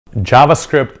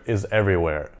JavaScript is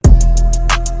everywhere.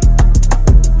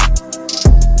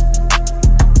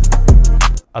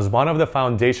 As one of the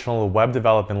foundational web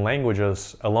development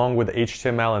languages, along with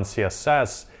HTML and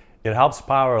CSS, it helps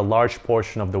power a large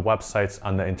portion of the websites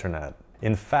on the internet.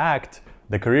 In fact,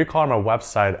 the Career Karma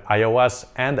website, iOS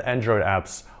and Android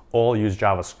apps all use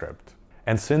JavaScript.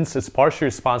 And since it's partially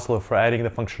responsible for adding the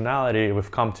functionality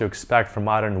we've come to expect from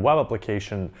modern web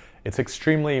application, it's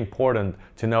extremely important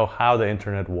to know how the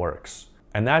internet works.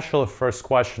 A natural first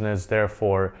question is,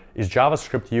 therefore, is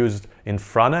JavaScript used in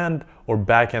front-end or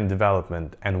back-end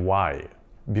development, and why?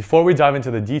 Before we dive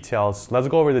into the details, let's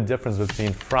go over the difference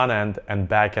between front-end and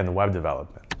back-end web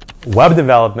development. Web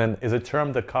development is a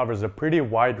term that covers a pretty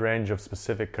wide range of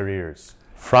specific careers.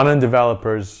 Front-end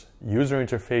developers, user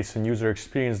interface and user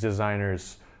experience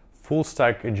designers,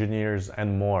 full-stack engineers,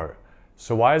 and more.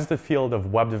 So why is the field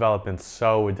of web development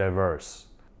so diverse?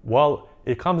 Well,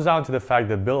 it comes down to the fact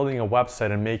that building a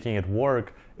website and making it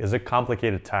work is a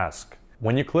complicated task.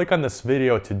 When you click on this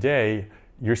video today,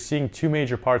 you're seeing two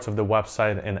major parts of the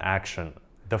website in action.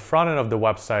 The front end of the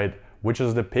website, which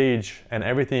is the page and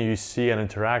everything you see and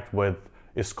interact with,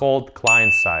 is called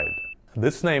client-side.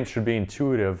 This name should be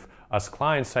intuitive, as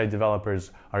client-side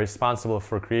developers are responsible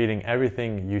for creating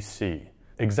everything you see.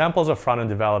 Examples of front-end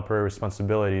developer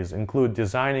responsibilities include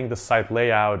designing the site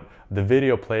layout, the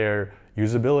video player,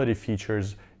 usability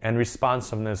features, and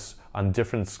responsiveness on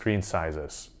different screen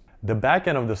sizes. The back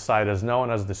end of the site is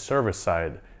known as the server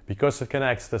side because it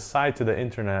connects the site to the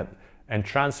internet and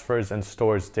transfers and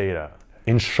stores data.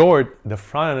 In short, the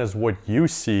front end is what you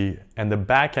see and the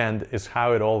back end is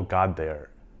how it all got there.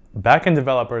 Backend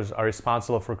developers are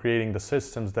responsible for creating the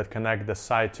systems that connect the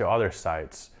site to other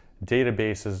sites,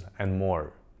 databases, and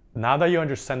more. Now that you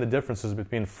understand the differences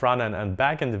between front-end and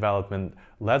back-end development,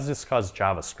 let's discuss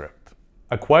JavaScript.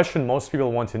 A question most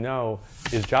people want to know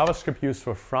is JavaScript used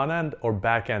for front-end or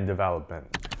back-end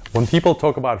development? When people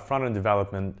talk about front-end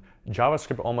development,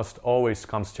 JavaScript almost always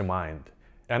comes to mind.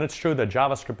 And it's true that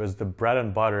JavaScript is the bread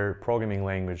and butter programming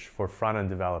language for front-end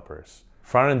developers.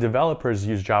 Front-end developers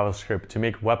use JavaScript to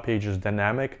make web pages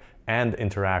dynamic and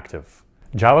interactive.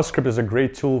 JavaScript is a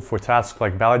great tool for tasks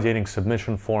like validating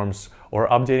submission forms or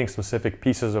updating specific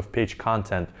pieces of page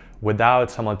content without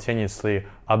simultaneously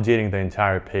updating the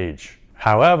entire page.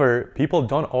 However, people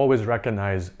don't always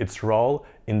recognize its role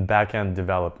in back-end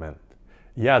development.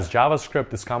 Yes,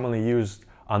 JavaScript is commonly used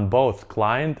on both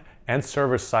client and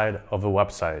server side of a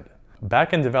website.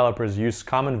 Back-end developers use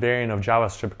common variant of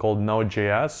JavaScript called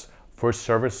node.js for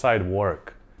server-side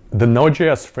work. The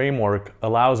Node.js framework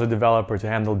allows a developer to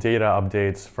handle data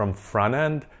updates from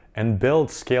front-end and build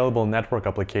scalable network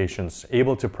applications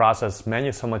able to process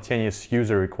many simultaneous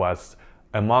user requests,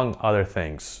 among other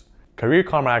things. Career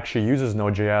Karma actually uses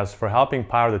Node.js for helping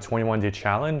power the 21-day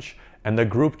challenge and the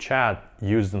group chat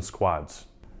used in squads.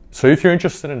 So if you're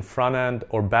interested in front-end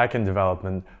or back-end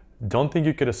development, don't think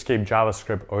you could escape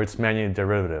JavaScript or its many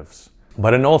derivatives.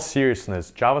 But in all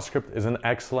seriousness, JavaScript is an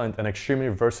excellent and extremely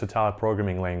versatile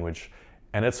programming language,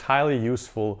 and it's highly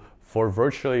useful for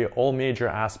virtually all major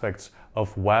aspects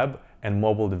of web and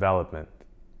mobile development.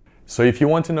 So if you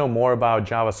want to know more about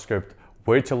JavaScript,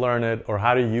 where to learn it, or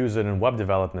how to use it in web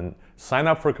development, sign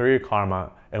up for Career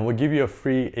Karma and we'll give you a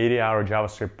free 80-hour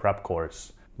JavaScript prep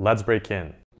course. Let's break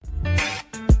in.